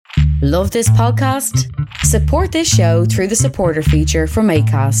Love this podcast? Support this show through the supporter feature from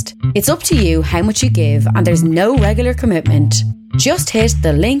Acast. It's up to you how much you give and there's no regular commitment. Just hit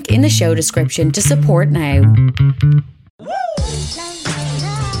the link in the show description to support now.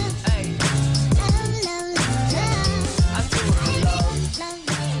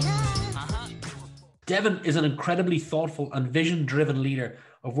 Devin is an incredibly thoughtful and vision-driven leader.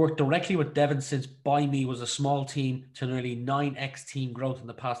 I've worked directly with Devin since Buy Me was a small team to nearly 9x team growth in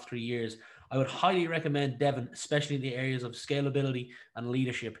the past 3 years. I would highly recommend Devin, especially in the areas of scalability and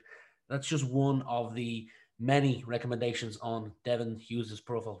leadership. That's just one of the many recommendations on Devin Hughes'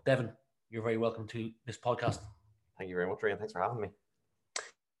 profile. Devin, you're very welcome to this podcast. Thank you very much, Ryan. Thanks for having me.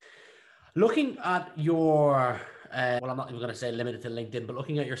 Looking at your, well, I'm not even going to say limited to LinkedIn, but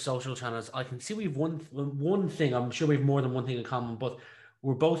looking at your social channels, I can see we've one thing. I'm sure we have more than one thing in common, but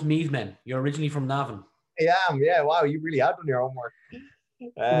we're both Meath men. You're originally from Navan. I am, yeah. Wow, you really have done your homework.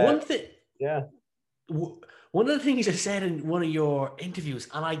 One thing, yeah. One of the things you said in one of your interviews,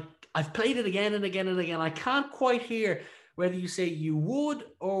 and I've played it again and again and again. I can't quite hear whether you say you would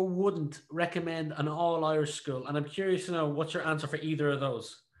or wouldn't recommend an all-Irish school, and I'm curious to know what's your answer for either of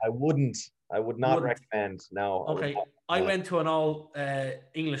those. I would not recommend. No. Okay. I went to an all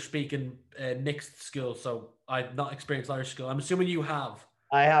English speaking mixed school, so I've not experienced Irish school. I'm assuming you have.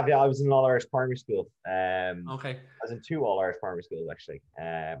 I have, yeah. I was in an all-Irish primary school. Okay. I was in 2 all-Irish primary schools, actually.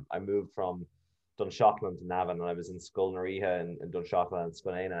 I moved from Dunshaughlin to Navan, and I was in Sculnareha in Dunshaughlin and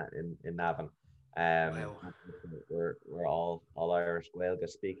Spinana in Navan. Wow. We're all Irish Gaeilge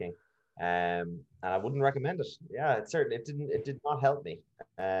speaking. And I wouldn't recommend it. Yeah, it did not help me.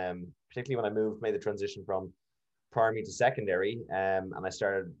 Particularly when I made the transition from primary to secondary, and I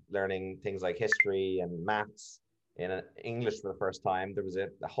started learning things like history and maths in English for the first time. There was a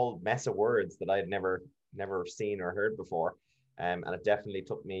whole mess of words that I'd never seen or heard before, and it definitely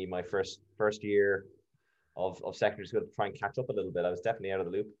took me my first year of secondary school to try and catch up a little bit. I was definitely out of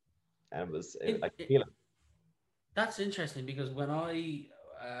the loop, and I could feel it. That's interesting because when I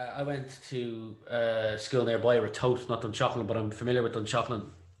went to school nearby, Ratoath, not Dunshaughlin, but I'm familiar with Dunshaughlin,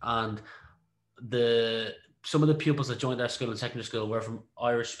 and some of the pupils that joined our school in secondary school were from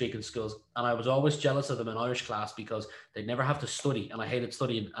Irish-speaking schools, and I was always jealous of them in Irish class because they'd never have to study, and I hated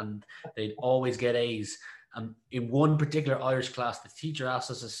studying, and they'd always get A's. And in one particular Irish class, the teacher asked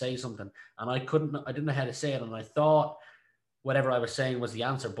us to say something, and I didn't know how to say it, and I thought whatever I was saying was the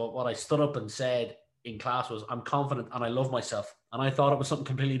answer, but what I stood up and said in class was, "I'm confident and I love myself," and I thought it was something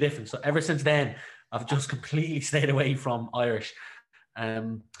completely different. So ever since then, I've just completely stayed away from Irish.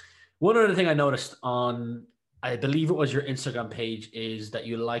 One other thing I noticed on, I believe it was your Instagram page, is that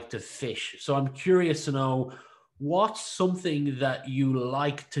you like to fish. So I'm curious to know, what's something that you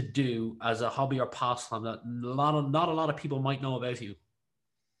like to do as a hobby or pastime that not a lot of people might know about you?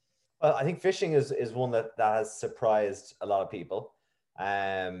 Well, I think fishing is one that has surprised a lot of people.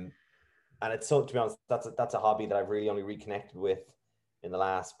 And it's, so to be honest, that's a hobby that I've really only reconnected with in the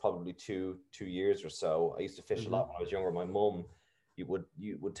last probably two years or so. I used to fish a lot when I was younger. My mum,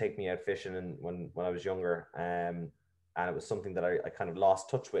 you would take me out fishing, and when I was younger, and it was something that I kind of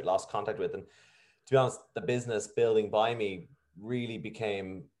lost contact with. And to be honest, the business building Buy Me really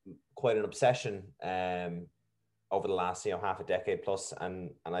became quite an obsession over the last half a decade plus,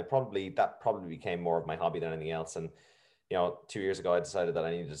 and that probably became more of my hobby than anything else. And 2 years ago, I decided that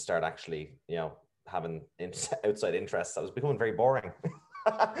I needed to start actually having outside interests. I was becoming very boring.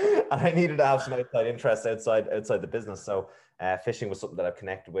 And I needed to have some outside interests outside the business. So fishing was something that I've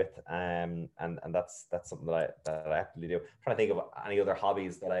connected with, and that's something that I actively do. I'm trying to think of any other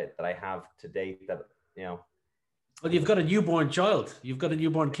hobbies that I have to date that. Well, you've got a newborn child. You've got a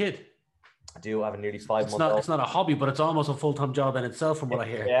newborn kid. I do have a nearly 5-month-old. It's not a hobby, but it's almost a full-time job in itself, from what I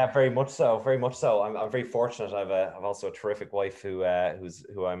hear. Yeah, very much so. Very much so. I'm very fortunate. I've also a terrific wife who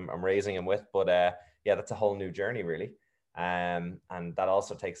I'm raising him with. But yeah, that's a whole new journey, really. And that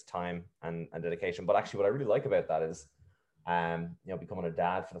also takes time and dedication. But actually, what I really like about that is, becoming a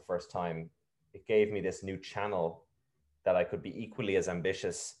dad for the first time. It gave me this new channel that I could be equally as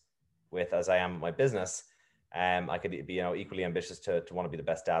ambitious with as I am with my business. I could be, equally ambitious to want to be the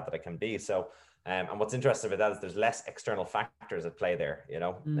best dad that I can be. So, and what's interesting about that is there's less external factors at play there,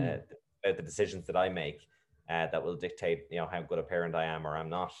 about the decisions that I make that will dictate, how good a parent I am or I'm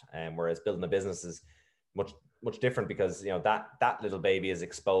not. Whereas building a business is much different because, that little baby is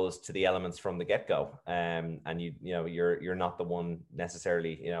exposed to the elements from the get-go. And you're not the one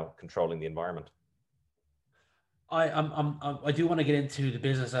necessarily, controlling the environment. I do want to get into the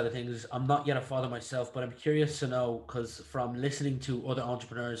business side of things. I'm not yet a father myself, but I'm curious to know, because from listening to other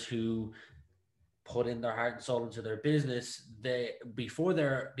entrepreneurs who put in their heart and soul into their business, they before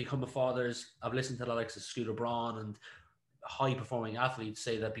they're becoming fathers, I've listened to the likes of Scooter Braun and high performing athletes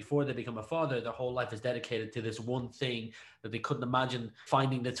say that before they become a father, their whole life is dedicated to this one thing that they couldn't imagine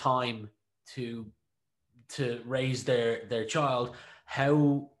finding the time to raise their child.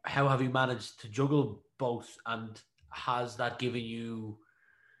 How have you managed to juggle both, and has that given you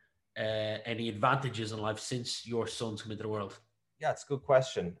any advantages in life since your son's come into the world? Yeah, it's a good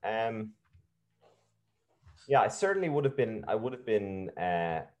question. Yeah, I certainly would have been. I would have been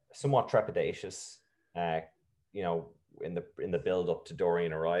somewhat trepidatious, you know, in the build up to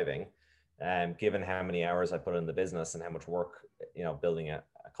Dorian arriving, given how many hours I put in the business and how much work, you know, building a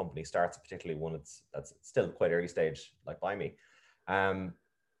company starts, particularly one that's still quite early stage, like Buy Me.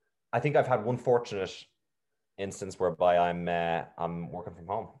 I think I've had one fortunate instance whereby I'm working from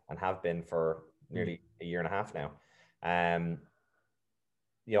home and have been for nearly a year and a half now.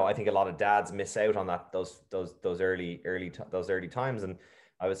 You know, I think a lot of dads miss out on that those early times. And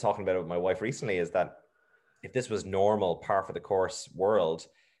I was talking about it with my wife recently, is that if this was normal, par for the course world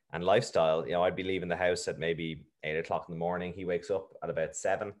and lifestyle, you know, I'd be leaving the house at maybe 8 o'clock in the morning. He wakes up at about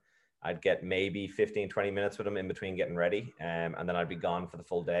 7. I'd get maybe 15, 20 minutes with him in between getting ready. And then I'd be gone for the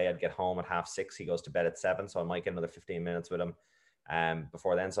full day. I'd get home at 6:30. He goes to bed at 7. So I might get another 15 minutes with him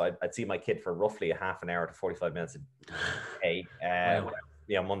before then. So I'd see my kid for roughly a half an hour to 45 minutes a day,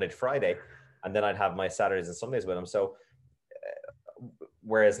 you know, Monday to Friday. And then I'd have my Saturdays and Sundays with him. So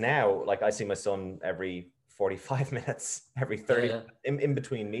whereas now, like, I see my son every 45 minutes, every 30 in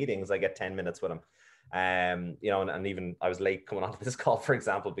between meetings, I get 10 minutes with him. You know, and even I was late coming onto this call, for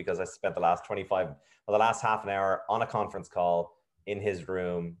example, because I spent the last half an hour on a conference call in his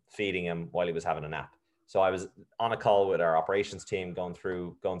room, feeding him while he was having a nap. So I was on a call with our operations team, going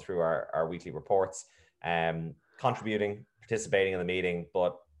through our weekly reports, contributing, participating in the meeting,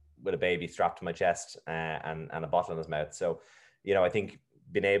 but with a baby strapped to my chest and a bottle in his mouth. So, you know, I think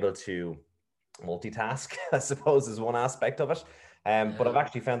being able to multitask, I suppose, is one aspect of it. But I've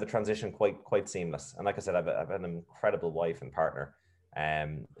actually found the transition quite seamless. And like I said, I've an incredible wife and partner,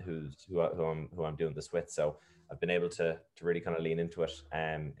 who I'm doing this with. So I've been able to really kind of lean into it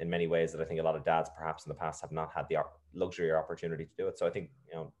in many ways that I think a lot of dads perhaps in the past have not had the luxury or opportunity to do it. So I think,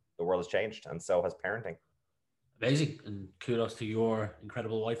 you know, the world has changed, and so has parenting. Amazing, and kudos to your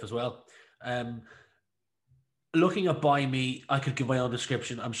incredible wife as well. Looking at Buy Me, I could give my own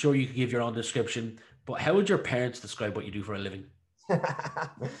description. I'm sure you could give your own description, but how would your parents describe what you do for a living?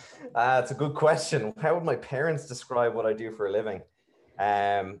 It's a good question. How would my parents describe what I do for a living?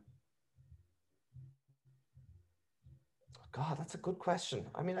 God, that's a good question.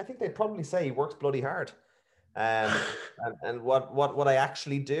 I mean, I think they'd probably say he works bloody hard. And what I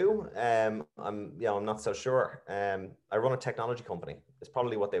actually do, I'm not so sure. I run a technology company. It's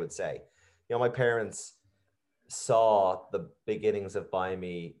probably what they would say. You know, my parents saw the beginnings of Buy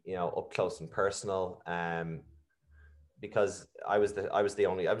Me, you know, up close and personal. Because I was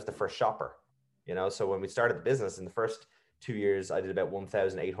the first shopper, you know. So when we started the business, in the first 2 years, I did about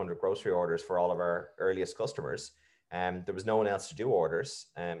 1,800 grocery orders for all of our earliest customers. There was no one else to do orders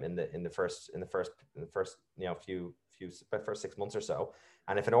in the first you know first 6 months or so.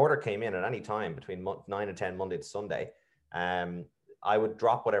 And if an order came in at any time between 9 and 10 Monday to Sunday, I would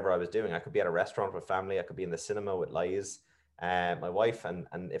drop whatever I was doing. I could be at a restaurant with family. I could be in the cinema with Liz, my wife, and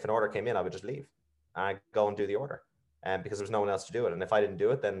if an order came in, I would just leave and I'd go and do the order. Because there was no one else to do it. And if I didn't do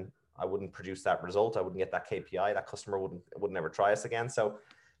it, then I wouldn't produce that result. I wouldn't get that KPI. That customer wouldn't ever try us again. So,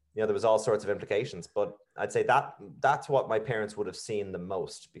 you know, there was all sorts of implications. But I'd say that's what my parents would have seen the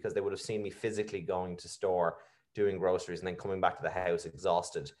most, because they would have seen me physically going to store, doing groceries, and then coming back to the house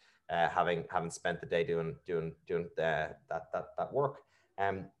exhausted, having spent the day doing that work.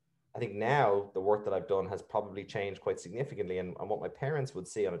 I think now the work that I've done has probably changed quite significantly, and what my parents would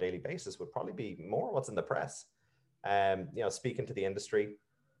see on a daily basis would probably be more what's in the press. You know, speaking to the industry,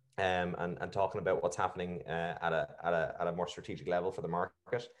 and talking about what's happening at a more strategic level for the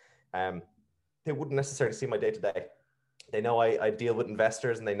market. They wouldn't necessarily see my day to day. They know I deal with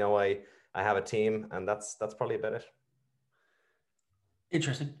investors, and they know I have a team, and that's probably about it.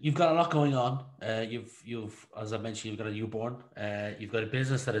 Interesting. You've got a lot going on. You've, as I mentioned, you've got a newborn. You've got a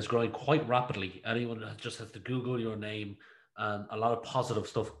business that is growing quite rapidly. Anyone just has to Google your name, and a lot of positive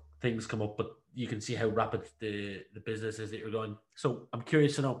things come up, but you can see how rapid the business is that you're going. So I'm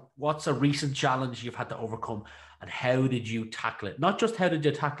curious to know, what's a recent challenge you've had to overcome, and how did you tackle it? Not just how did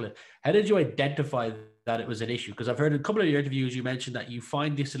you tackle it, how did you identify that it was an issue? Because I've heard in a couple of your interviews, you mentioned that you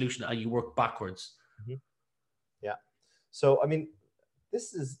find the solution and you work backwards. Mm-hmm. Yeah. So, I mean,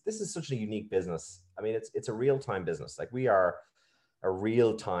 this is such a unique business. I mean, it's a real-time business. Like, we are a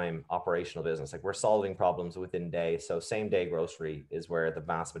real-time operational business. Like we're solving problems within days. So same day grocery is where the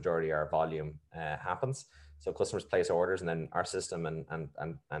vast majority of our volume happens. So customers place orders, and then our system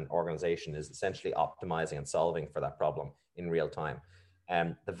and organization is essentially optimizing and solving for that problem in real time.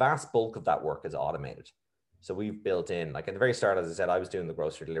 And the vast bulk of that work is automated. So we've built in, like at the very start, as I said, I was doing the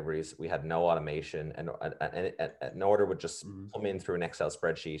grocery deliveries. We had no automation, and an order would just come in through an Excel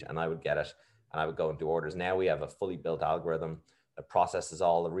spreadsheet, and I would get it, and I would go and do orders. Now we have a fully built algorithm that processes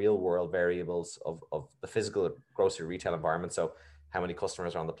all the real world variables of the physical grocery retail environment. So how many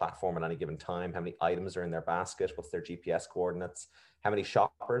customers are on the platform at any given time, how many items are in their basket, what's their GPS coordinates, how many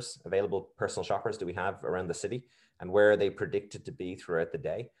shoppers, available personal shoppers do we have around the city, and where are they predicted to be throughout the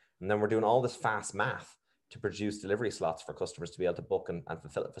day. And then we're doing all this fast math to produce delivery slots for customers to be able to book and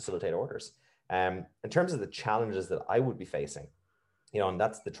facilitate orders. In terms of the challenges that I would be facing, and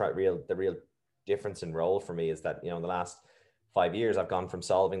that's the real difference in role for me, is that, in the last 5 years, I've gone from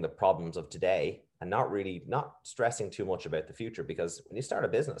solving the problems of today and not stressing too much about the future, because when you start a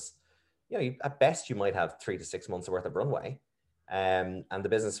business, at best you might have 3 to 6 months worth of runway, and the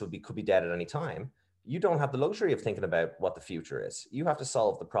business could be dead at any time. You don't have the luxury of thinking about what the future is. You have to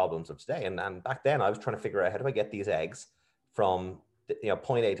solve the problems of today. And back then I was trying to figure out, how do I get these eggs from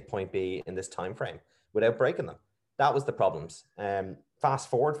point A to point B in this time frame without breaking them? That was the problems.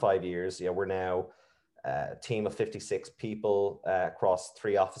 Fast forward 5 years, we're now a team of 56 people across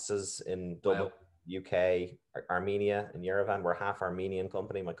 3 offices in Dublin, wow, UK, Armenia, and Yerevan. We're half Armenian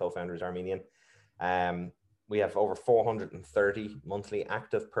company. My co-founder is Armenian. We have over 430 monthly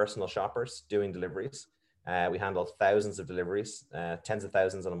active personal shoppers doing deliveries. We handle thousands of deliveries, tens of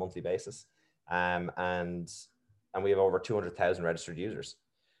thousands on a monthly basis. And we have over 200,000 registered users.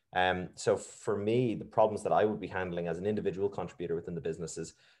 So for me, the problems that I would be handling as an individual contributor within the business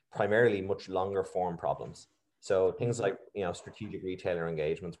is primarily much longer form problems. So things like, strategic retailer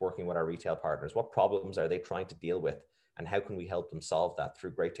engagements, working with our retail partners. What problems are they trying to deal with, and how can we help them solve that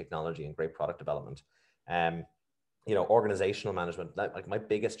through great technology and great product development? Organizational management. Like my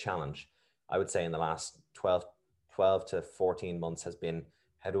biggest challenge, I would say, in the last 12 to 14 months has been,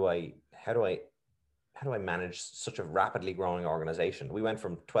 how do I manage such a rapidly growing organization? We went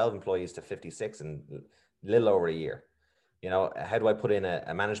from 12 employees to 56 in a little over a year. How do I put in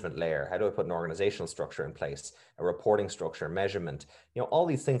a management layer? How do I put an organizational structure in place, a reporting structure, measurement, all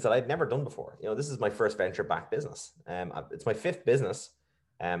these things that I'd never done before. This is my first venture-backed business. It's my 5th business.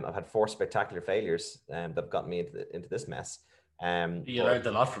 I've had 4 spectacular failures that have gotten me into this mess. You learned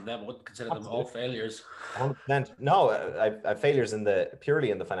a lot from them. I wouldn't consider them all failures. 100%. No, I've failures purely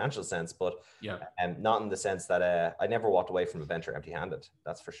in the financial sense, but not in the sense that I never walked away from a venture empty-handed.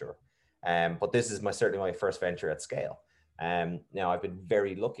 That's for sure. But this is certainly my first venture at scale. Now I've been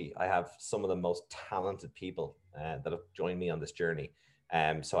very lucky. I have some of the most talented people that have joined me on this journey.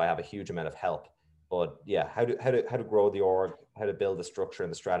 So I have a huge amount of help. But yeah, how to grow the org, how to build the structure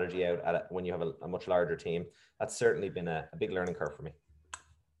and the strategy out when you have a much larger team. That's certainly been a big learning curve for me.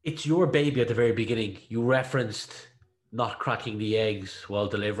 It's your baby at the very beginning. You referenced not cracking the eggs while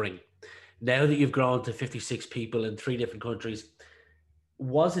delivering. Now that you've grown to 56 people in 3 different countries,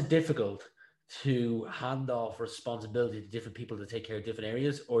 was it difficult to hand off responsibility to different people to take care of different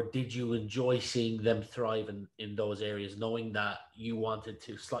areas, or did you enjoy seeing them thrive in those areas, knowing that you wanted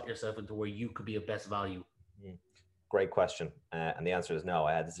to slot yourself into where you could be of best value? Great question. And the answer is no.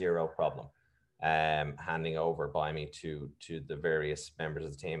 I had zero problem handing over by me to the various members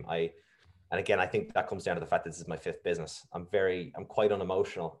of the team. And again, I think that comes down to the fact that this is my 5th business. I'm quite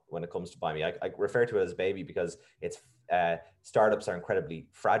unemotional when it comes to buy me. I refer to it as baby because it's startups are incredibly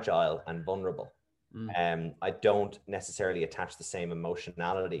fragile and vulnerable. I don't necessarily attach the same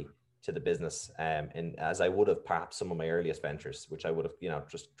emotionality to the business as I would have perhaps some of my earliest ventures, which I would have,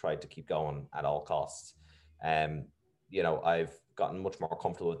 just tried to keep going at all costs. I've gotten much more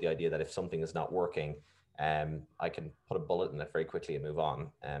comfortable with the idea that if something is not working, I can put a bullet in it very quickly and move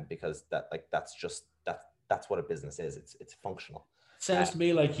on. Because that's what a business is. It's functional. Sounds to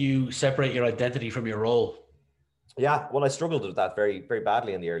me like you separate your identity from your role. Yeah, well, I struggled with that very, very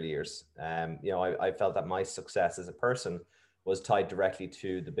badly in the early years. I felt that my success as a person was tied directly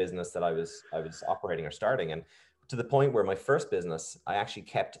to the business that I was operating or starting, and to the point where my first business, I actually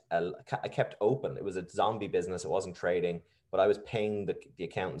kept open. It was a zombie business. It wasn't trading, but I was paying the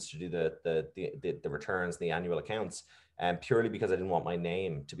accountants to do the returns, the annual accounts, purely because I didn't want my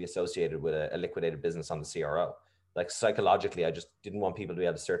name to be associated with a liquidated business on the CRO. Like psychologically, I just didn't want people to be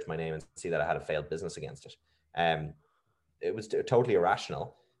able to search my name and see that I had a failed business against it. It was totally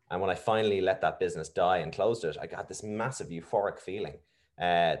irrational. And when I finally let that business die and closed it, I got this massive euphoric feeling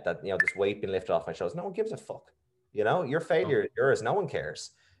that, this weight being lifted off my shoulders. No one gives a fuck. You know, your failure is yours. No one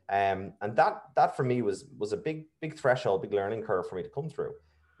cares. And that for me was a big threshold, big learning curve for me to come through.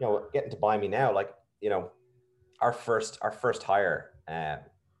 You know, getting to Buy Me now, like, you know, our first hire,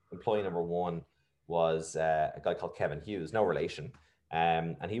 employee number one was a guy called Kevin Hughes, no relation.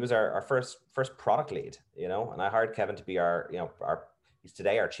 And he was our first product lead, you know, and I hired Kevin to be he's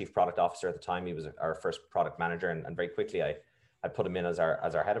today our chief product officer. At the time, he was our first product manager. And very quickly I put him in as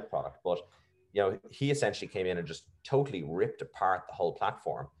our head of product. But, you know, he essentially came in and just totally ripped apart the whole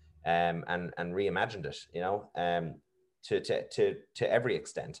platform, and reimagined it, you know, to every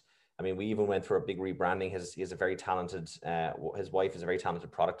extent. I mean, we even went through a big rebranding. He's a very talented, his wife is a very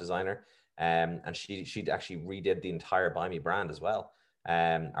talented product designer. And she actually redid the entire Buy Me brand as well.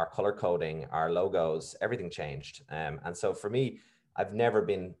 Our color coding, our logos, everything changed. And so for me, I've never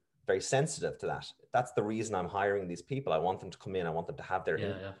been very sensitive to that. That's the reason I'm hiring these people. I want them to come in. I want them to have their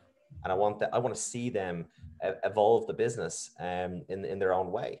input. And I want to see them evolve the business in their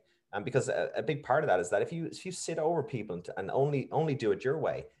own way. And because a big part of that is that if you sit over people and only do it your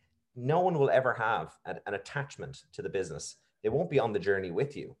way, no one will ever have an attachment to the business. They won't be on the journey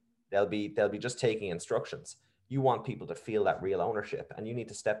with you. They'll be just taking instructions. You want people to feel that real ownership, and you need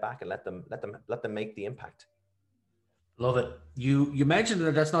to step back and let them make the impact. Love it. You mentioned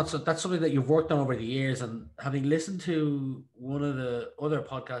that that's something that you've worked on over the years, and having listened to one of the other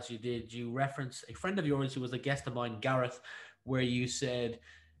podcasts you did, you referenced a friend of yours who was a guest of mine, Gareth, where you said,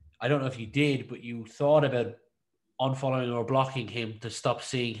 I don't know if you did, but you thought about unfollowing or blocking him to stop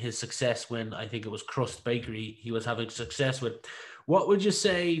seeing his success when I think it was Crust Bakery he was having success with. What would you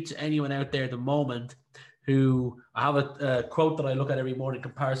say to anyone out there at the moment who, I have a quote that I look at every morning,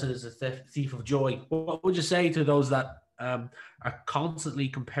 comparison is a thief of joy. What would you say to those that are constantly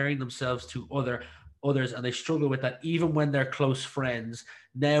comparing themselves to others and they struggle with that even when they're close friends,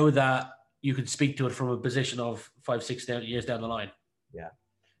 now that you can speak to it from a position of 5-6 years down the line? Yeah.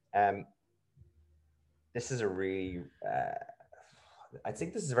 This is a really, I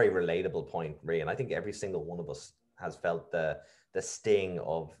think this is a very relatable point, Ray, and I think every single one of us has felt the sting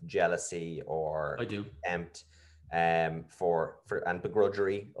of jealousy or contempt, for and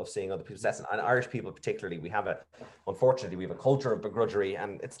begrudgery of seeing other people's success. And Irish people particularly, unfortunately we have a culture of begrudgery,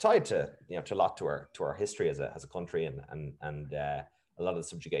 and it's tied to a lot to our history as a country, and a lot of the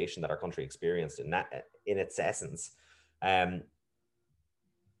subjugation that our country experienced in its essence.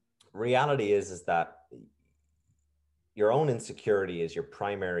 Reality is that your own insecurity is your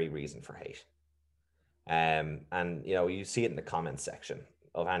primary reason for hate. And you see it in the comments section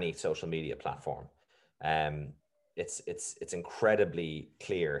of any social media platform. It's incredibly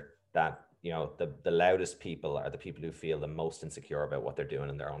clear that the loudest people are the people who feel the most insecure about what they're doing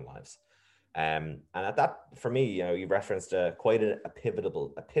in their own lives. And at that, for me, you referenced quite a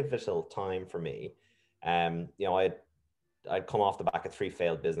pivotal time for me. I'd come off the back of 3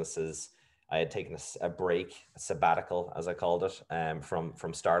 failed businesses. I had taken a break, a sabbatical, as I called it,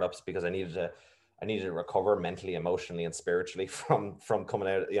 from startups, because I needed to recover mentally, emotionally, and spiritually from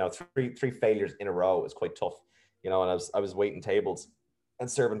coming out. Three failures in a row was quite tough. And I was waiting tables and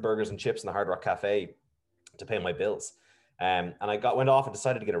serving burgers and chips in the Hard Rock Cafe to pay my bills. And I went off and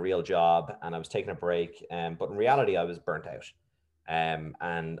decided to get a real job, and I was taking a break. But in reality, I was burnt out. And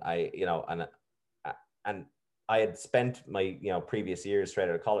I had spent my previous years straight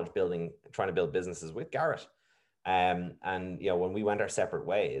out of college trying to build businesses with Garrett. And when we went our separate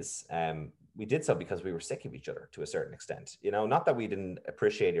ways, we did so because we were sick of each other to a certain extent. Not that we didn't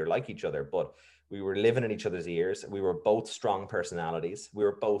appreciate or like each other, but we were living in each other's ears. We were both strong personalities. We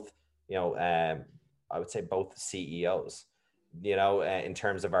were both, I would say both CEOs, in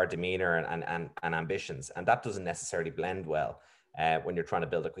terms of our demeanor and ambitions. And that doesn't necessarily blend well when you're trying to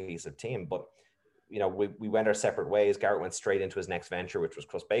build a cohesive team. But we went our separate ways. Garrett went straight into his next venture, which was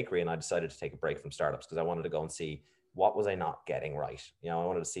Crust Bakery, and I decided to take a break from startups because I wanted to go and see what was I not getting right. I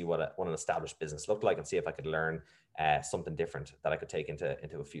wanted to see what an established business looked like and see if I could learn something different that I could take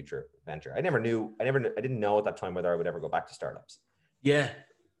into a future venture. I didn't know at that time whether I would ever go back to startups. Yeah.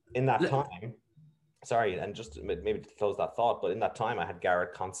 In that time, sorry, and just maybe to close that thought, but in that time I had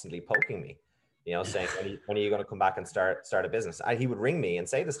Garrett constantly poking me, saying, when are you going to come back and start a business? He would ring me and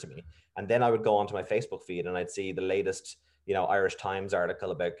say this to me. And then I would go onto my Facebook feed and I'd see the latest, Irish Times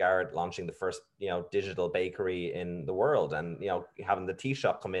article about Garrett launching the first, digital bakery in the world, and, having the tea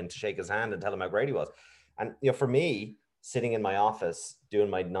shop come in to shake his hand and tell him how great he was. And, for me, sitting in my office, doing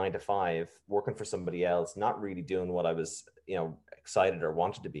my 9 to 5, working for somebody else, not really doing what I was, excited or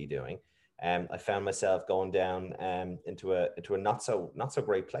wanted to be doing. I found myself going down into a not so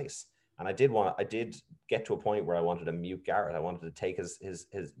great place. And I did get to a point where I wanted to mute Garrett. I wanted to take his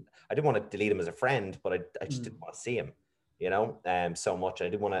I didn't want to delete him as a friend, but I just didn't want to see him, so much. I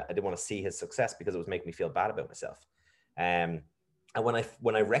didn't want to see his success because it was making me feel bad about myself. And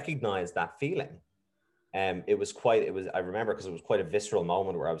when I recognized that feeling, I remember, because it was quite a visceral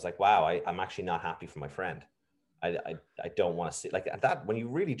moment where I was like, wow, I'm actually not happy for my friend. I don't want to see like that. When you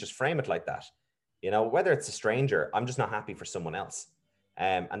really just frame it like that, whether it's a stranger, I'm just not happy for someone else.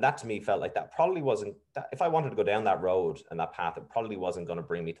 And that to me felt like that probably wasn't that, if I wanted to go down that road and that path, it probably wasn't going to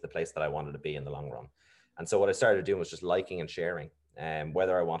bring me to the place that I wanted to be in the long run. And so what I started doing was just liking and sharing,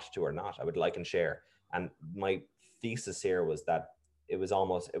 whether I wanted to or not. I would like and share. And my thesis here was that it was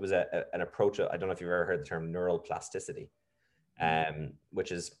an approach. I don't know if you've ever heard the term neural plasticity,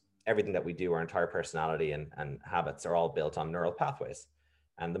 which is everything that we do, our entire personality and habits are all built on neural pathways.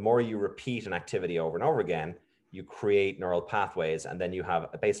 And the more you repeat an activity over and over again, you create neural pathways, and then you have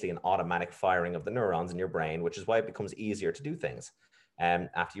basically an automatic firing of the neurons in your brain, which is why it becomes easier to do things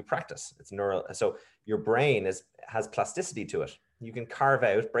after you practice. It's neural. So your brain has plasticity to it. You can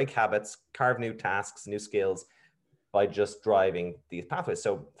break habits, carve new tasks, new skills by just driving these pathways.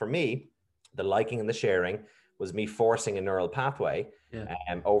 So for me, the liking and the sharing was me forcing a neural pathway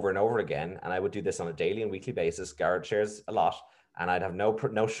over and over again. And I would do this on a daily and weekly basis. Garrett shares a lot, and I'd have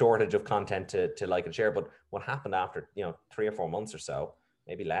no shortage of content to like and share. But what happened after 3 or 4 months or so,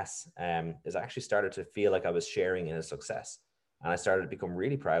 maybe less, is I actually started to feel like I was sharing in his success, and I started to become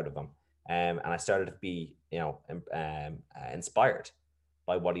really proud of him, and I started to be inspired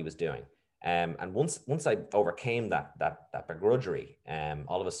by what he was doing. And once I overcame that begrudgery,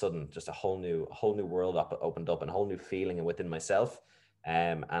 all of a sudden, just a whole new world opened up, and a whole new feeling within myself.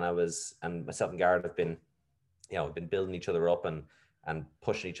 And myself and Garrett have been building each other up and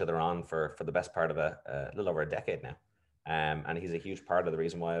pushing each other on for the best part of a little over a decade now. And he's a huge part of the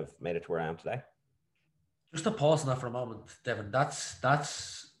reason why I've made it to where I am today. Just to pause on that for a moment, Devin,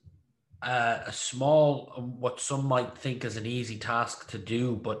 that's a small, what some might think is an easy task to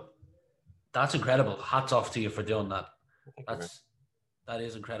do, but that's incredible. Hats off to you for doing that. That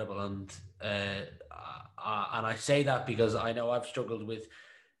is incredible. And I say that because I know I've struggled with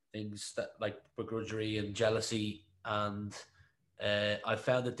things that like begrudgery and jealousy, and I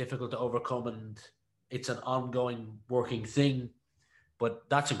found it difficult to overcome, and it's an ongoing working thing, but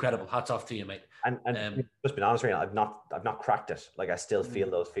that's incredible. Hats off to you, mate. And just being honest, I've not cracked it. Like, I still feel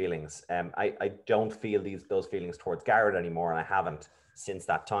those feelings. I don't feel those feelings towards Garrett anymore, and I haven't since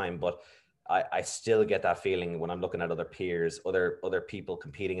that time, but I still get that feeling when I'm looking at other peers, other people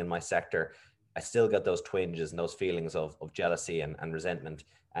competing in my sector. I still get those twinges and those feelings of jealousy and resentment.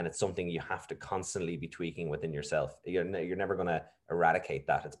 And it's something you have to constantly be tweaking within yourself. You're never going to eradicate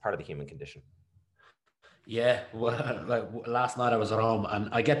that. It's part of the human condition. Yeah. Well, like last night I was at home, and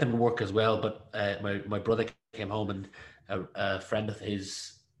I get them in work as well. But my brother came home, and a friend of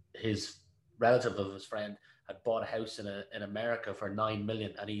his relative of his friend had bought a house in America for $9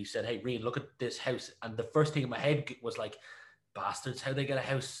 million. And he said, "Hey, Rian, look at this house." And the first thing in my head was like, bastards, how they get a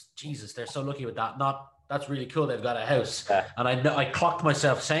house? Jesus, they're so lucky with that. That's really cool, they've got a house. And I clocked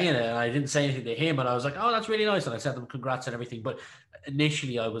myself saying it, and I didn't say anything to him, and I was like, oh, that's really nice. And I sent them congrats and everything. But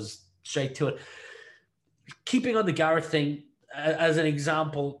initially I was straight to it. Keeping on the Garrett thing, as an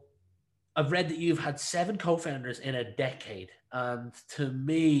example, I've read that you've had 7 co-founders in a decade. And to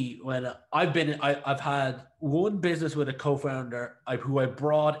me, when I've had one business with a co-founder who I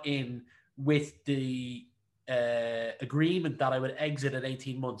brought in with the agreement that I would exit at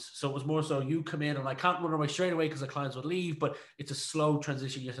 18 months. So it was more so you come in and I can't run away straight away because the clients would leave, but it's a slow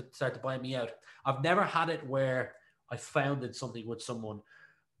transition. You start to buy me out. I've never had it where I founded something with someone.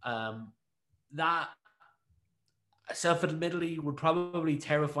 That self-admittedly would probably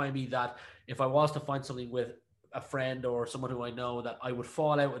terrify me, that if I was to find something with a friend or someone who I know, that I would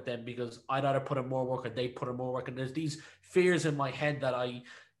fall out with them because I'd either put in more work or they put in more work. And there's these fears in my head that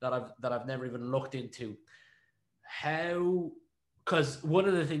I've never even looked into. Because one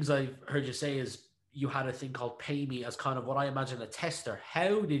of the things I've heard you say is you had a thing called Pay Me as kind of what I imagine a tester.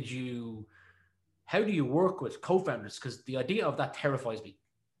 How do you work with co-founders? Because the idea of that terrifies me.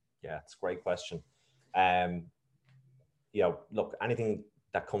 Yeah, it's a great question. Look, anything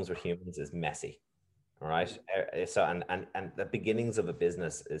that comes with humans is messy. All right. So, and the beginnings of a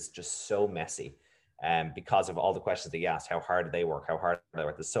business is just so messy. Because of all the questions that you asked, how hard do they work? How hard do they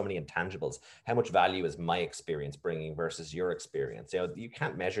work? There's so many intangibles. How much value is my experience bringing versus your experience? You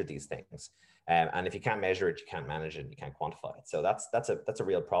can't measure these things. And if you can't measure it, you can't manage it, and you can't quantify it. So that's a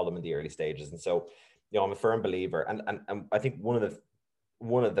real problem in the early stages. And so, I'm a firm believer. And I think one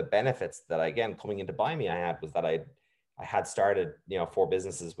of the benefits that, again, coming into Buy Me, I had was that I I had started, 4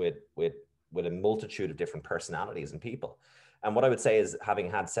 businesses with a multitude of different personalities and people. And what I would say is, having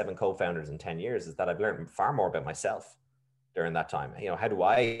had 7 co-founders in 10 years, is that I've learned far more about myself during that time. How do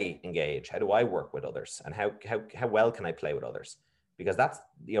I engage? How do I work with others? And how well can I play with others? Because that's,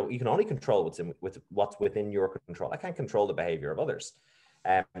 you can only control what's within your control. I can't control the behavior of others.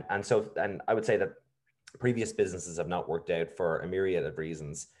 And I would say that previous businesses have not worked out for a myriad of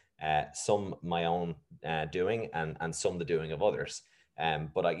reasons. Some my own doing, and some the doing of others.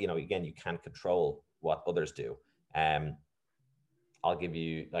 But again, you can't control what others do. I'll give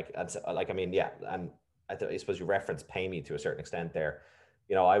you and I suppose you referenced PayMe to a certain extent there.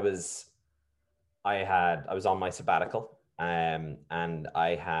 I was on my sabbatical, and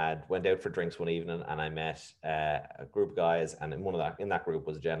I went out for drinks one evening, and I met a group of guys, and in that group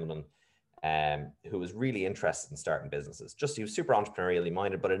was a gentleman who was really interested in starting businesses. He was super entrepreneurially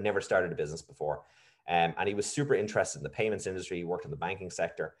minded, but had never started a business before. And he was super interested in the payments industry. He worked in the banking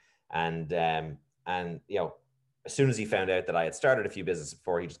sector, and as soon as he found out that I had started a few businesses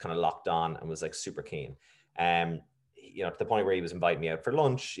before, he just kind of locked on and was like super keen. To the point where he was inviting me out for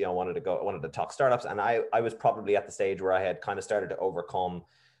lunch. Wanted to talk startups, and I was probably at the stage where I had kind of started to overcome,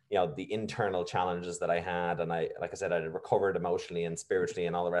 the internal challenges that I had, and like I said, I had recovered emotionally and spiritually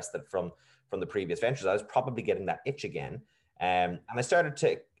and all the rest of it from the previous ventures. I was probably getting that itch again, and I started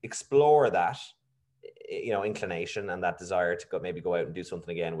to explore that, inclination and that desire to go out and do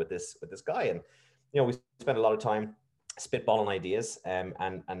something again with this guy. And we spent a lot of time spitballing ideas,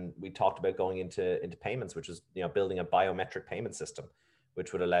 and we talked about going into payments, which was building a biometric payment system,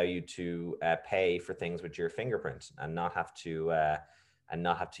 which would allow you to pay for things with your fingerprint and not have to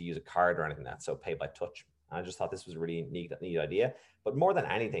use a card or anything like that. So pay by touch. And I just thought this was a really neat idea. But more than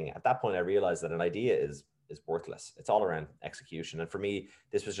anything, at that point, I realized that an idea is worthless. It's all around execution. And for me,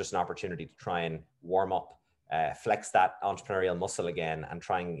 this was just an opportunity to try and warm up, flex that entrepreneurial muscle again, and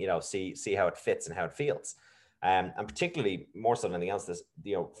try and see how it fits and how it feels. And particularly, more so than anything else, this,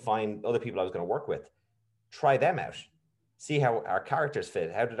 find other people I was going to work with, try them out, see how our characters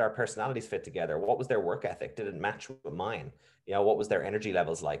fit. How did our personalities fit together? What was their work ethic? Did it match with mine? What was their energy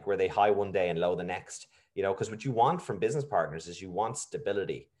levels like? Were they high one day and low the next? Because what you want from business partners is you want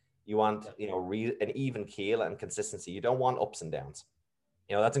stability. You want, an even keel and consistency. You don't want ups and downs.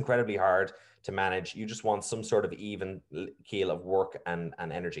 That's incredibly hard to manage. You just want some sort of even keel of work and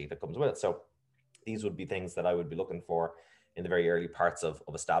energy that comes with it. So these would be things that I would be looking for in the very early parts of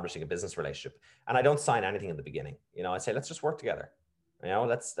establishing a business relationship. And I don't sign anything in the beginning. I say, let's just work together.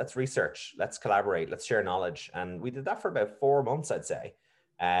 Let's research, let's collaborate, let's share knowledge. And we did that for about 4 months, I'd say,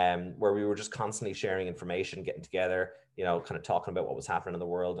 where we were just constantly sharing information, getting together, kind of talking about what was happening in the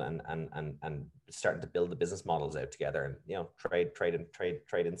world, and starting to build the business models out together, and,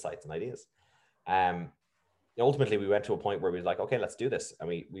 trade insights and ideas. Ultimately, we went to a point where we were like, okay, let's do this. And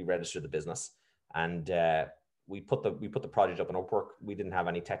we registered the business, and we put the project up on Upwork. We didn't have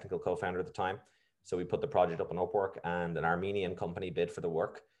any technical co-founder at the time. So we put the project up on Upwork, and an Armenian company bid for the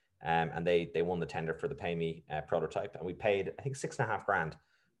work. And they won the tender for the PayMe prototype. And we paid, I think, $6,500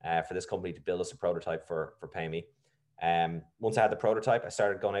 for this company to build us a prototype for PayMe. Once I had the prototype, I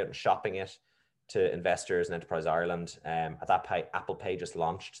started going out and shopping it to investors and Enterprise Ireland. At that point, Apple Pay just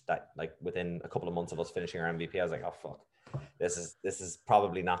launched. That, like, within a couple of months of us finishing our MVP, I was like, oh fuck, this is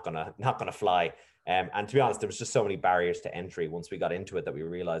probably not gonna fly. And to be honest, there was just so many barriers to entry once we got into it that we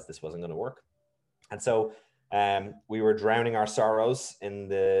realized this wasn't going to work. And so we were drowning our sorrows in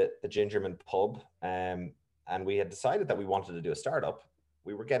the Gingerman pub, and we had decided that we wanted to do a startup.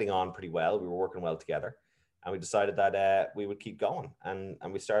 We were getting on pretty well. We were working well together, and we decided that we would keep going. And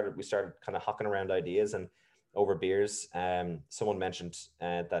we started kind of hawking around ideas, and over beers, someone mentioned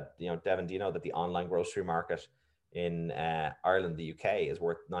that, Devin, do you know that the online grocery market in Ireland, the UK, is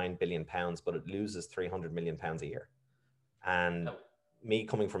worth £9 billion, but it loses £300 million a year? And me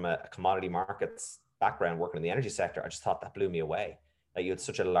coming from a commodity markets background, working in the energy sector, I just thought that blew me away. That you had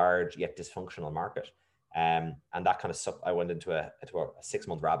such a large yet dysfunctional market. And that kind of I went into a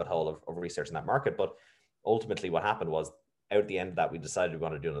 6-month rabbit hole of researching that market. But ultimately what happened was, out at the end of that, we decided we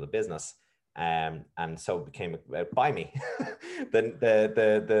wanted to do another business. And so it became about Buy Me, the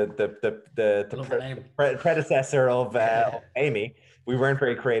predecessor of Amy. We weren't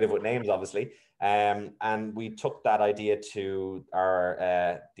very creative with names, obviously. And we took that idea to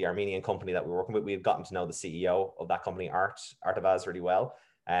the Armenian company that we were working with. We had gotten to know the CEO of that company, Artavaz, really well.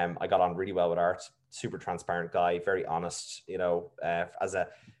 I got on really well with Art, super transparent guy, very honest. As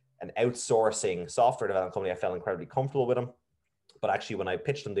an outsourcing software development company, I felt incredibly comfortable with him. But actually, when I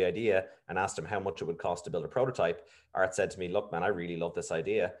pitched him the idea and asked him how much it would cost to build a prototype, Art said to me, look, man, I really love this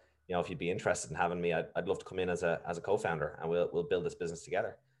idea. if you'd be interested in having me, I'd love to come in as a co-founder, and we'll build this business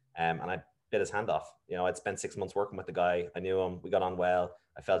together. And I bit his hand off. I'd spent 6 months working with the guy. I knew him. We got on well.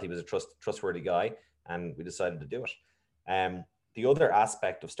 I felt he was a trustworthy guy, and we decided to do it. The other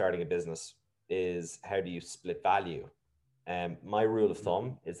aspect of starting a business is, how do you split value? My rule of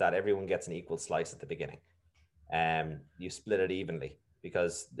thumb is that everyone gets an equal slice at the beginning. You split it evenly,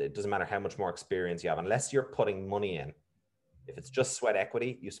 because it doesn't matter how much more experience you have, unless you're putting money in. If it's just sweat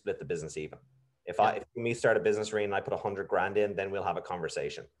equity, you split the business even. If me start a business, Rian, and I put 100 grand in, then we'll have a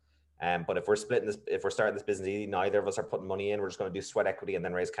conversation. But if we're starting this business easy, neither of us are putting money in, we're just going to do sweat equity and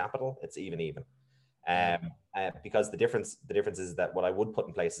then raise capital, it's even. Because the difference is that what I would put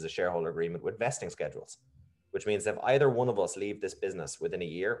in place is a shareholder agreement with vesting schedules, which means if either one of us leave this business within a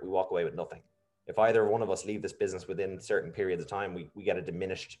year, we walk away with nothing. If either one of us leave this business within certain periods of time, we get a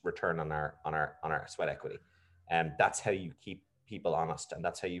diminished return on our sweat equity. And that's how you keep people honest, and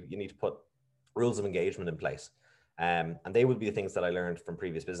that's how you need to put rules of engagement in place. And they would be the things that I learned from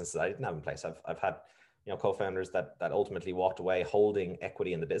previous businesses I didn't have in place. I've had co-founders that ultimately walked away holding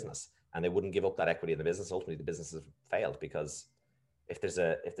equity in the business, and they wouldn't give up that equity in the business. Ultimately, the business has failed, because if there's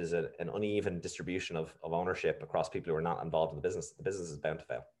an uneven distribution of ownership across people who are not involved in the business is bound to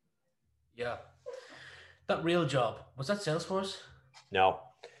fail. Yeah. That real job, was that Salesforce? No,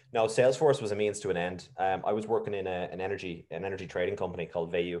 Salesforce was a means to an end. I was working in an energy trading company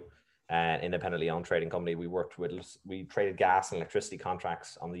called Vayu, an independently owned trading company. We traded gas and electricity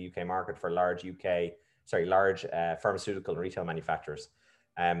contracts on the UK market for large pharmaceutical and retail manufacturers.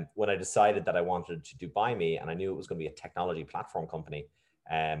 When I decided that I wanted to do Buy Me, and I knew it was going to be a technology platform company,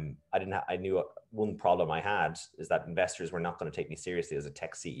 I knew one problem I had is that investors were not going to take me seriously as a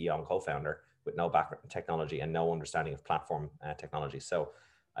tech CEO and co-founder with no background in technology and no understanding of platform technology. So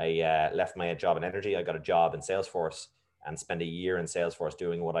I left my job in energy. I got a job in Salesforce and spent a year in Salesforce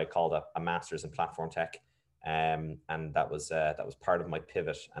doing what I called a master's in platform tech. And that was part of my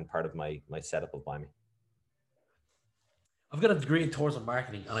pivot and part of my setup of Buy Me. I've got a degree in tourism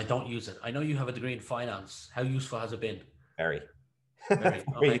marketing and I don't use it. I know you have a degree in finance. How useful has it been? Very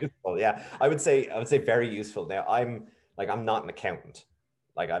okay. useful. Yeah, I would say very useful. Now I'm not an accountant.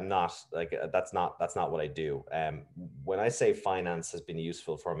 I'm not that's not what I do. When I say finance has been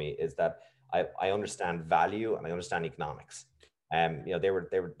useful for me, is that I understand value and I understand economics. They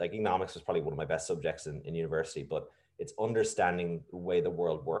were like, economics was probably one of my best subjects in university, but it's understanding the way the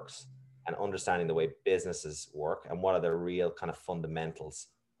world works and understanding the way businesses work and what are the real kind of fundamentals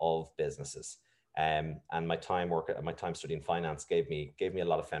of businesses. And my time studying finance gave me a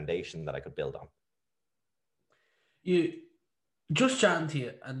lot of foundation that I could build on. You just chatting to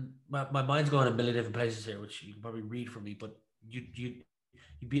you, and my mind's going a million different places here, which you can probably read from me, but you'd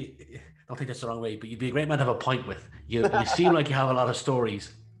be, don't think that's the wrong way, but you'd be a great man to have a pint with. You seem like you have a lot of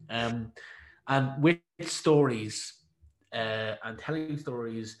stories. And with stories and telling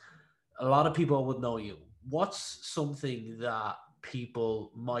stories, a lot of people would know you. What's something that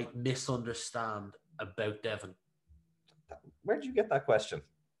people might misunderstand about Devin? Where did you get that question?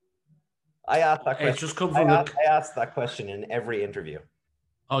 I asked that question. It's just come from I asked that question in every interview.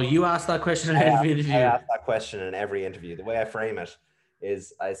 Oh, you asked that question in every interview? I asked that question in every interview. The way I frame it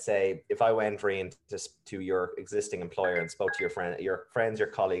is, I say, if I went to your existing employer and spoke to your friends, your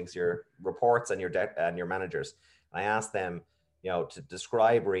colleagues, your reports, and your managers, and I asked them, to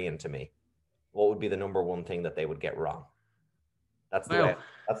describe Rian to me, what would be the number one thing that they would get wrong? That's the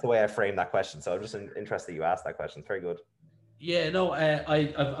way I frame that question. So I'm just interested that you asked that question. It's very good. Yeah, no,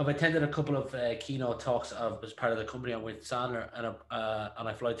 I've attended a couple of keynote talks as part of the company I'm with, Sandler, and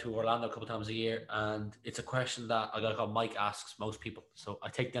I fly to Orlando a couple of times a year, and it's a question that I got called Mike asks most people. So I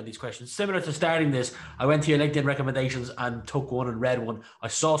take down these questions. Similar to starting this, I went to your LinkedIn recommendations and took one and read one. I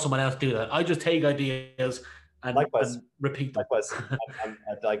saw someone else do that. I just take ideas and repeat them. Likewise.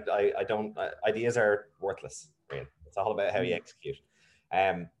 I don't. Ideas are worthless, Rian. It's all about how you execute.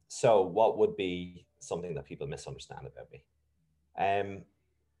 So what would be something that people misunderstand about me?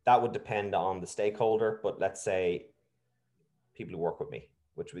 That would depend on the stakeholder, but let's say people who work with me,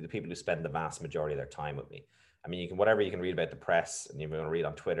 which would be the people who spend the vast majority of their time with me. I mean, you can read about the press and you want to read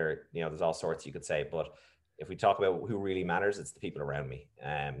on Twitter, there's all sorts you could say, but if we talk about who really matters, it's the people around me,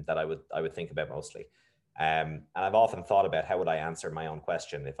 that I would think about mostly. And I've often thought about how would I answer my own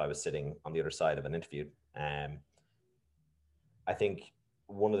question if I was sitting on the other side of an interview. I think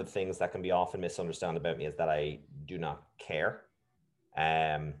one of the things that can be often misunderstood about me is that I do not care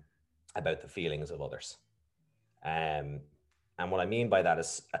about the feelings of others. And what I mean by that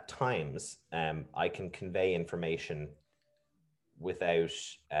is, at times, I can convey information without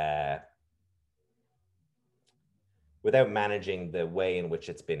without managing the way in which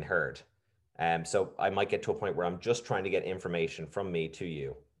it's been heard. So I might get to a point where I'm just trying to get information from me to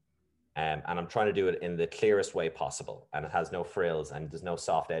you. And I'm trying to do it in the clearest way possible. And it has no frills and there's no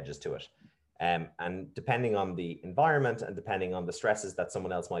soft edges to it. And depending on the environment and depending on the stresses that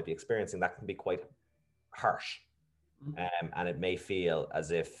someone else might be experiencing, that can be quite harsh. And it may feel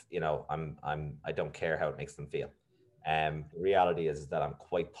as if, you know, I don't care how it makes them feel. The reality is that I'm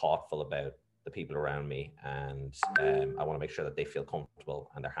quite thoughtful about the people around me, and I want to make sure that they feel comfortable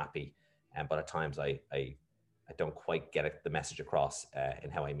and they're happy. But at times I don't quite get the message across in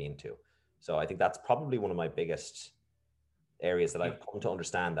how I mean to. So I think that's probably one of my biggest areas that I've come to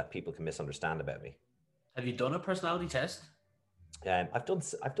understand that people can misunderstand about me. Have you done a personality test? I've done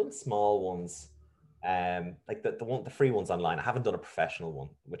small ones, like the free ones online. I haven't done a professional one,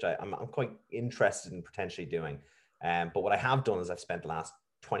 which I'm quite interested in potentially doing. But what I have done is I've spent the last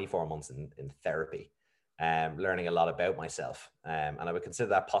 24 months in therapy, learning a lot about myself. And I would consider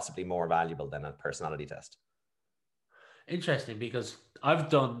that possibly more valuable than a personality test. Interesting, because I've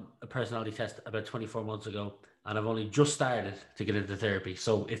done a personality test about 24 months ago, and I've only just started to get into therapy.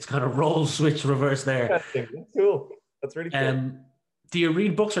 So it's kind of role switch reverse there. Interesting. That's cool. That's really cool. Do you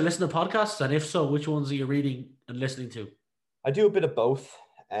read books or listen to podcasts? And if so, which ones are you reading and listening to? I do a bit of both.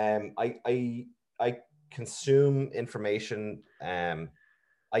 I consume information,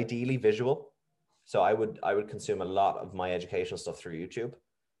 ideally visual. So I would consume a lot of my educational stuff through YouTube.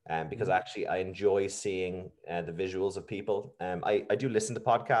 Because actually I enjoy seeing the visuals of people. I do listen to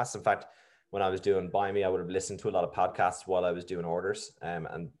podcasts. In fact, when I was doing Buy Me, I would have listened to a lot of podcasts while I was doing orders.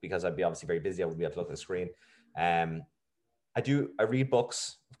 And because I'd be obviously very busy, I wouldn't be able to look at the screen. I read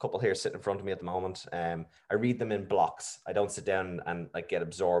books, a couple here sitting in front of me at the moment. I read them in blocks. I don't sit down and like get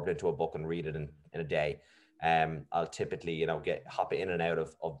absorbed into a book and read it in a day. I'll typically, you know, hop in and out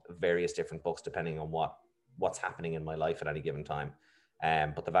of various different books depending on what's happening in my life at any given time.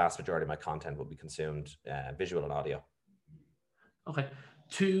 But the vast majority of my content will be consumed visual and audio. Okay.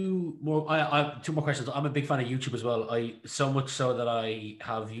 Two more questions. I'm a big fan of YouTube as well. So much so that I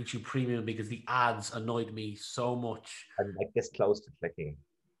have YouTube Premium because the ads annoyed me so much. I'm like this close to clicking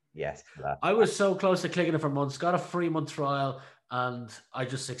yes for that. I was so close to clicking it for months, got a 3-month trial, and I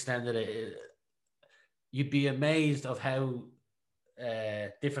just extended it. You'd be amazed of how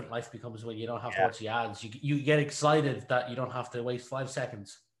different life becomes when you don't have to watch the ads. You get excited that you don't have to waste 5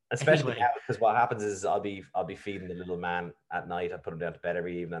 seconds. Especially now, because what happens is I'll be feeding the little man at night. I put him down to bed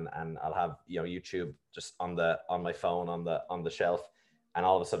every evening, and I'll have, you know, YouTube just on my phone on the shelf, and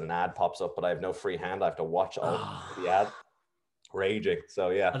all of a sudden an ad pops up, but I have no free hand. I have to watch all the ad. Raging.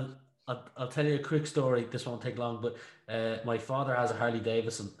 So yeah. I'll tell you a quick story. This won't take long, but my father has a Harley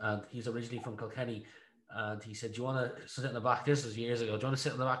Davidson, and he's originally from Kilkenny. And he said, "Do you want to sit in the back?" This was years ago. "Do you want to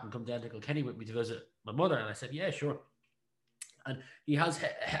sit in the back and come down to Kilkenny with me to visit my mother?" And I said, "Yeah, sure." And he has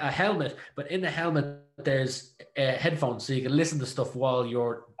a helmet, but in the helmet there's headphones, so you can listen to stuff while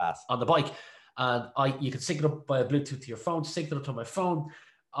you're on the bike. And you can sync it up by a Bluetooth to your phone. Sync it up to my phone.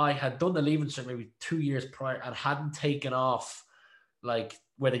 I had done the Leaving Cert maybe 2 years prior and hadn't taken off like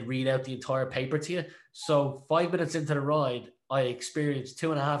where they read out the entire paper to you. So 5 minutes into the ride, I experienced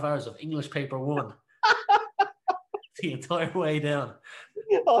 2.5 hours of English paper 1. The entire way down.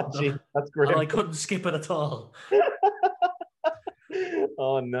 Oh, gee, that's great. And I couldn't skip it at all.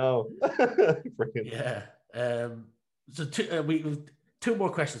 Oh no! Yeah. So we two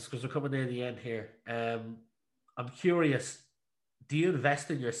more questions because we're coming near the end here. I'm curious. Do you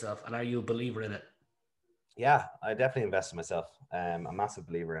invest in yourself, and are you a believer in it? Yeah, I definitely invest in myself. I'm a massive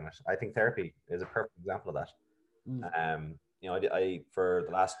believer in it. I think therapy is a perfect example of that. You know, I for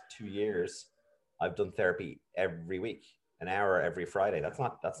the last 2 years, I've done therapy every week, an hour every Friday. That's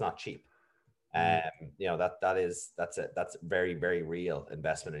not cheap. You know, that's very, very real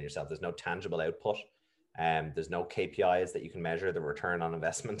investment in yourself. There's no tangible output. There's no KPIs that you can measure the return on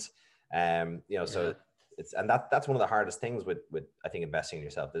investment. You know, so that's one of the hardest things with I think investing in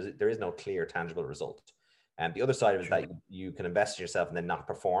yourself. There is no clear tangible result. And the other side of it is that you can invest in yourself and then not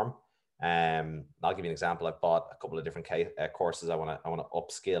perform. I'll give you an example. I've bought a couple of different courses. I want to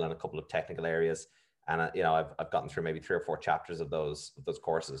upskill in a couple of technical areas. And you know, I've gotten through maybe 3 or 4 chapters of those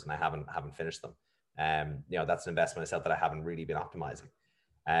courses, and I haven't finished them. You know, that's an investment in myself that I haven't really been optimizing.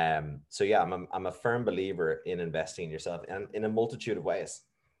 So yeah, I'm a firm believer in investing in yourself, and in a multitude of ways.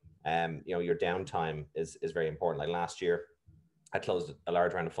 You know, your downtime is very important. Like last year, I closed a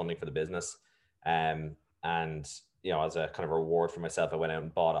large round of funding for the business, and you know, as a kind of reward for myself, I went out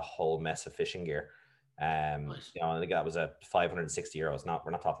and bought a whole mess of fishing gear. Nice. You know, I think that was a 560 euros.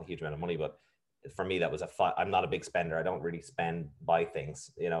 We're not talking a huge amount of money, but for me, that was I'm not a big spender. I don't really buy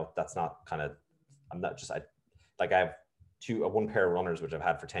things. You know, that's not kind of, like I have one pair of runners, which I've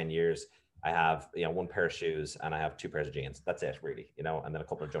had for 10 years. I have, one pair of shoes, and I have 2 pairs of jeans. That's it, really, and then a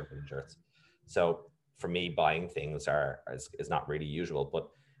couple of jumping shirts. So for me, buying things is not really usual, but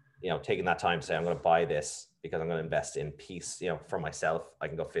taking that time to say, I'm going to buy this because I'm going to invest in peace, for myself. I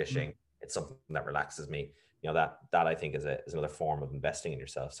can go fishing. It's something that relaxes me. That I think is another form of investing in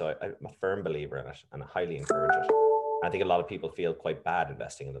yourself. So I'm a firm believer in it, and I highly encourage it. I think a lot of people feel quite bad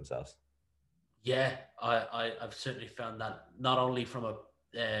investing in themselves. Yeah, I've certainly found that, not only from a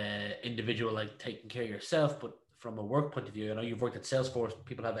individual, like taking care of yourself, but from a work point of view. I know you've worked at Salesforce.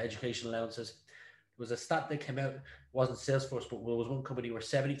 People have education allowances. There was a stat that came out, it wasn't Salesforce, but it was one company where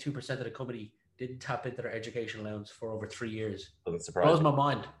 72% of the company didn't tap into their education allowance for over 3 years. Doesn't surprise Blows me. my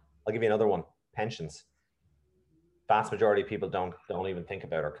mind. I'll give you another one. Pensions. Vast majority of people don't even think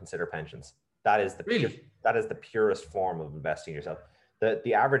about or consider pensions. That is the purest form of investing in yourself.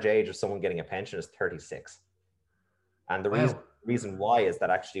 The average age of someone getting a pension is 36. And the reason why is that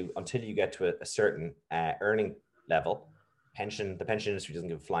actually, until you get to a certain earning level, the pension industry doesn't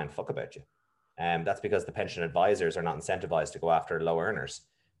give a flying fuck about you. That's because the pension advisors are not incentivized to go after low earners.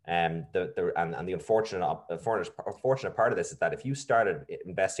 The unfortunate part of this is that if you started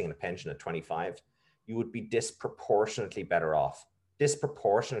investing in a pension at 25, you would be disproportionately better off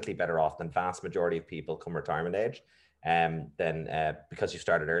than vast majority of people come retirement age, because you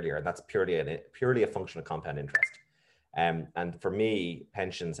started earlier. And that's purely a function of compound interest. And for me,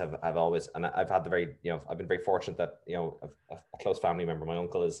 pensions have always, and I've had I've been very fortunate that, a close family member, my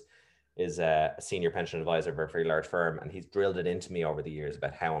uncle is a senior pension advisor for a very large firm, and he's drilled it into me over the years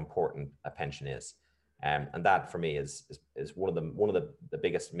about how important a pension is. And that for me is one of the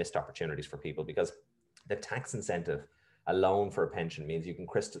biggest missed opportunities for people, because the tax incentive alone for a pension means you can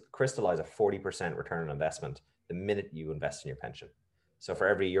crystallize a 40% return on investment the minute you invest in your pension. So for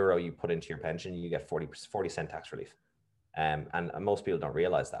every euro you put into your pension, you get 40 cent tax relief. And most people don't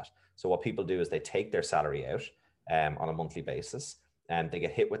realize that. So what people do is they take their salary out on a monthly basis, and they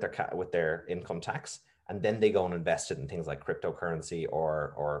get hit with their income tax, and then they go and invest it in things like cryptocurrency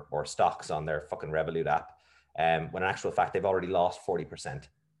or stocks on their fucking Revolut app. When in actual fact, they've already lost 40%.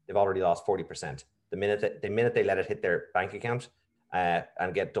 The minute they let it hit their bank account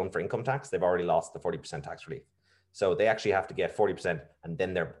and get done for income tax, they've already lost the 40% tax relief. So they actually have to get 40%, and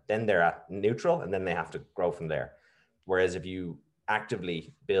then they're at neutral, and then they have to grow from there. Whereas if you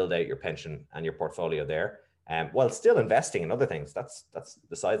actively build out your pension and your portfolio there, while still investing in other things, that's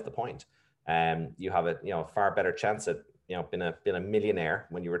besides the point. You have a far better chance at being a millionaire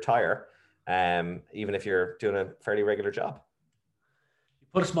when you retire, even if you're doing a fairly regular job. You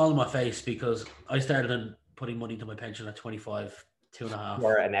put a smile on my face, because I started putting money into my pension at 25, 2.5. You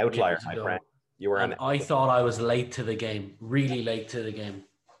are an outlier, my friend. I thought I was late to the game, really late to the game.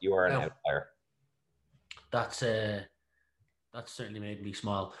 You are an outlier. That certainly made me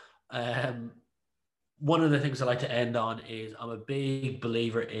smile. One of the things I like to end on is I'm a big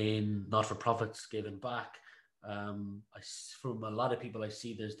believer in not-for-profits giving back. From a lot of people I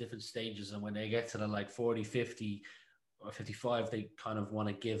see, there's different stages, and when they get to the 40, 50 or 55, they kind of want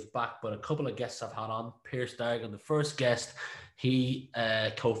to give back. But a couple of guests I've had on, Pierce Dargan, the first guest, he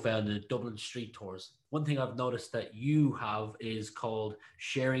co-founded Dublin Street Tours. One thing I've noticed that you have is called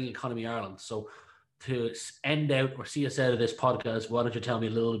Sharing Economy Ireland. So to end out or see us out of this podcast, why don't you tell me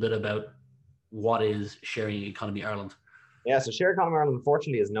a little bit about what is Sharing Economy Ireland? Yeah, so Sharing Economy Ireland,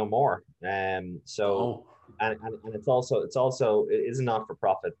 unfortunately, is no more. And it's also it is a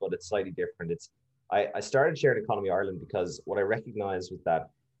not-for-profit, but it's slightly different. I started Sharing Economy Ireland because what I recognized was that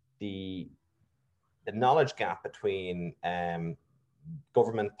the knowledge gap between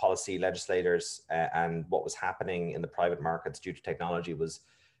government policy, legislators, and what was happening in the private markets due to technology was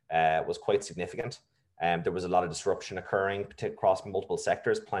quite significant. There was a lot of disruption occurring across multiple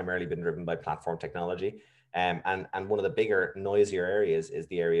sectors, primarily been driven by platform technology. And one of the bigger, noisier areas is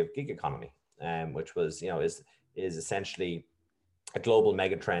the area of gig economy, which was, is essentially a global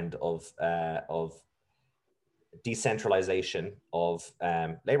megatrend of decentralization of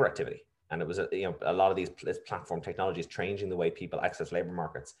labor activity. And it was, a lot of these platform technologies changing the way people access labor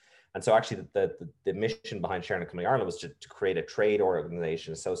markets. And so actually the mission behind Sharing Economy Ireland was to create a trade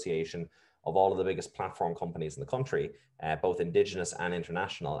organization, association of all of the biggest platform companies in the country, both indigenous and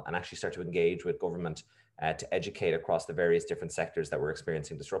international, and actually start to engage with government to educate across the various different sectors that were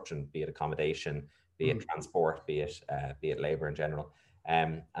experiencing disruption, be it accommodation, be it transport, be it labor in general.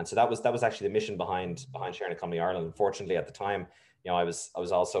 And so that was actually the mission behind Sharing Economy Ireland. Unfortunately, at the time, I was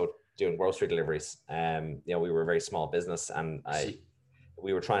also doing grocery deliveries. We were a very small business, and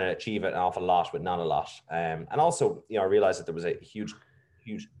we were trying to achieve an awful lot with not a lot. And also, I realized that there was a huge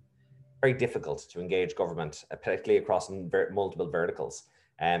very difficult to engage government, particularly across multiple verticals.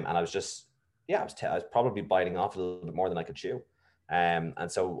 And I was just, I was probably biting off a little bit more than I could chew.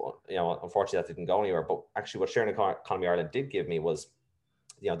 And so, unfortunately that didn't go anywhere. But actually what Sharing Economy Ireland did give me was,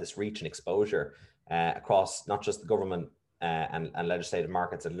 this reach and exposure across not just the government and legislative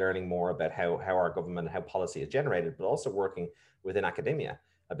markets, and learning more about how our government and how policy is generated, but also working within academia.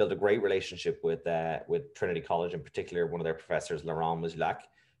 I built a great relationship with Trinity College, in particular, one of their professors, Laurent Mouzlac,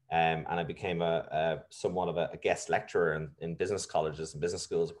 and I became somewhat of a guest lecturer in business colleges and business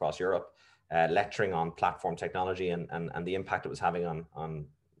schools across Europe, lecturing on platform technology and the impact it was having on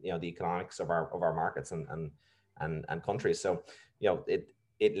the economics of our markets and countries. So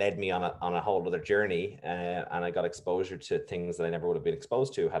it led me on a whole other journey, and I got exposure to things that I never would have been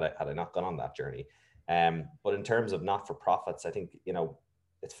exposed to had I not gone on that journey. But in terms of not-for-profits, I think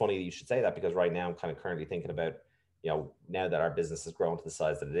it's funny you should say that, because right now I'm kind of currently thinking about, now that our business has grown to the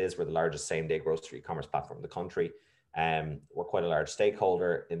size that it is, we're the largest same-day grocery e-commerce platform in the country. We're quite a large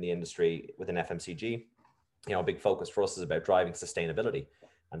stakeholder in the industry within FMCG. A big focus for us is about driving sustainability.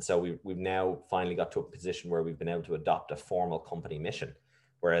 And so we've now finally got to a position where we've been able to adopt a formal company mission.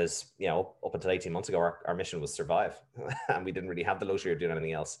 Whereas, up until 18 months ago, our mission was survive, and we didn't really have the luxury of doing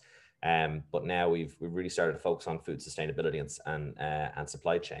anything else. But now we've really started to focus on food sustainability and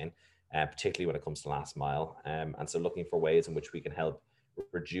supply chain, particularly when it comes to last mile. And so looking for ways in which we can help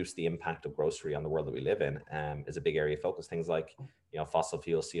reduce the impact of grocery on the world that we live in is a big area of focus. Things like, fossil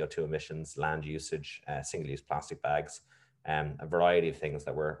fuel, CO2 emissions, land usage, single-use plastic bags, a variety of things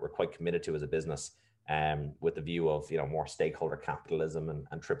that we're quite committed to as a business. With the view of more stakeholder capitalism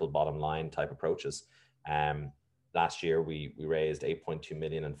and triple bottom line type approaches. Last year we raised 8.2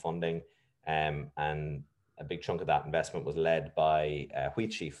 million in funding, and a big chunk of that investment was led by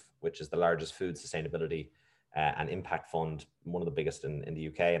Wheatsheaf, which is the largest food sustainability and impact fund, one of the biggest in the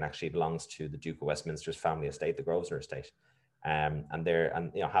UK, and actually belongs to the Duke of Westminster's family estate, the Grosvenor estate. And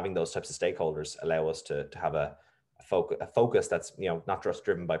having those types of stakeholders allow us to have a focus that's not just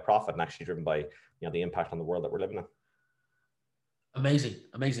driven by profit, and actually driven by the impact on the world that we're living in. Amazing.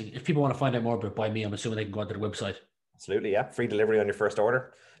 If people want to find out more about By Me, I'm assuming they can go onto the website. Absolutely, yeah. Free delivery on your first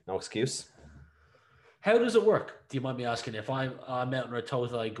order, no excuse. How does it work? Do you mind me asking? If I'm out in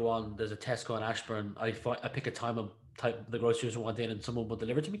Rotota, I go on, there's a Tesco in Ashburn, I pick a time and type the groceries I want in, and someone will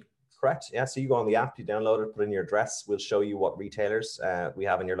deliver to me? Correct, yeah. So you go on the app, you download it, put in your address. We'll show you what retailers we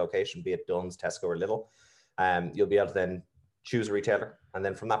have in your location, be it Dunnes, Tesco or Lidl. You'll be able to then choose a retailer, and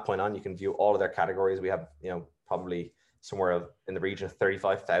then from that point on, you can view all of their categories. We have, probably somewhere in the region of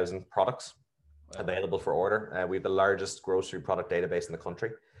 35,000 products available for order. We have the largest grocery product database in the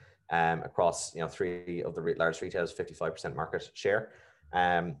country, across, three of the largest retailers, 55% market share.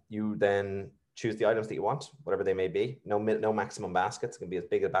 You then choose the items that you want, whatever they may be. No maximum baskets. It can be as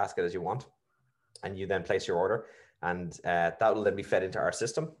big a basket as you want, and you then place your order. And that will then be fed into our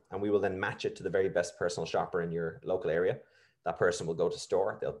system, and we will then match it to the very best personal shopper in your local area. That person will go to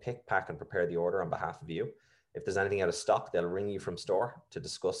store, they'll pick, pack, and prepare the order on behalf of you. If there's anything out of stock, they'll ring you from store to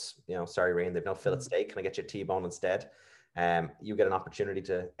discuss, sorry, Rian, they've no fillet steak, can I get you a T-bone instead? You get an opportunity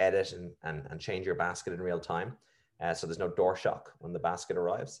to edit and change your basket in real time. So there's no door shock when the basket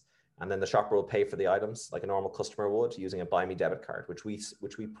arrives. And then the shopper will pay for the items like a normal customer would, using a Buy Me debit card, which we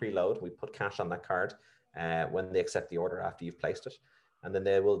preload. We put cash on that card when they accept the order after you've placed it, and then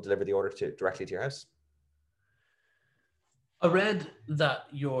they will deliver the order directly to your house. I read that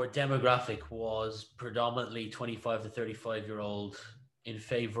your demographic was predominantly 25 to 35-year-old in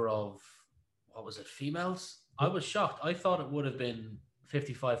favor of, what was it, females? I was shocked. I thought it would have been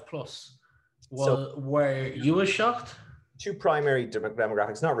 55 plus. Were you as shocked? Two primary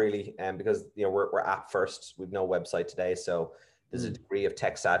demographics, not really, because we're app first. We've no website today, so there's a degree of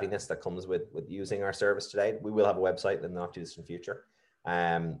tech savviness that comes with using our service today. We will have a website in the not too distant future.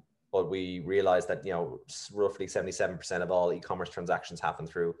 But we realized that, roughly 77% of all e-commerce transactions happen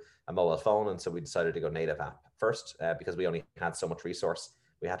through a mobile phone. And so we decided to go native app first, because we only had so much resource.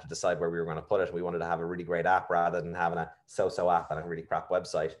 We had to decide where we were going to put it. We wanted to have a really great app rather than having a so-so app and a really crap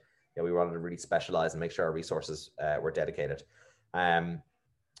website. We wanted to really specialize and make sure our resources were dedicated.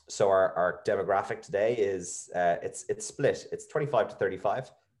 So our demographic today is, it's split. It's 25 to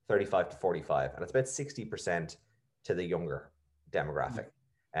 35, 35 to 45, and it's about 60% to the younger demographic.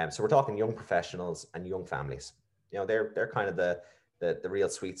 So we're talking young professionals and young families. They're kind of the real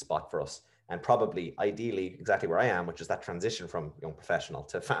sweet spot for us, and probably ideally exactly where I am, which is that transition from young professional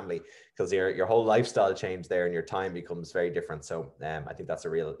to family, because your whole lifestyle change there and your time becomes very different. So I think that's a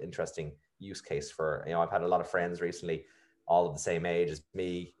real interesting use case for, I've had a lot of friends recently, all of the same age as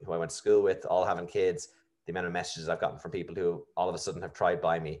me, who I went to school with, all having kids. The amount of messages I've gotten from people who all of a sudden have tried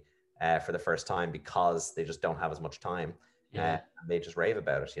Buy Me, for the first time because they just don't have as much time. They just rave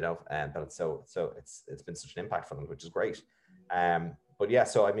about it, but it's been such an impact for them, which is great. But yeah,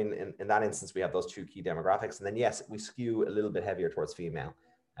 so I mean, in that instance, we have those two key demographics, and then yes, we skew a little bit heavier towards female,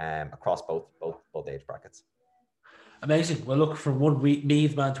 across both age brackets. Amazing. Well, look, from one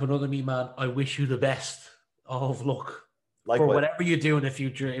Meath man to another Meath man, I wish you the best of luck for whatever you do in the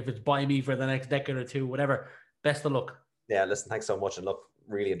future. If it's by me for the next decade or two, whatever, best of luck. Yeah, listen, thanks so much, and look,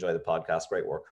 really enjoy the podcast. Great work.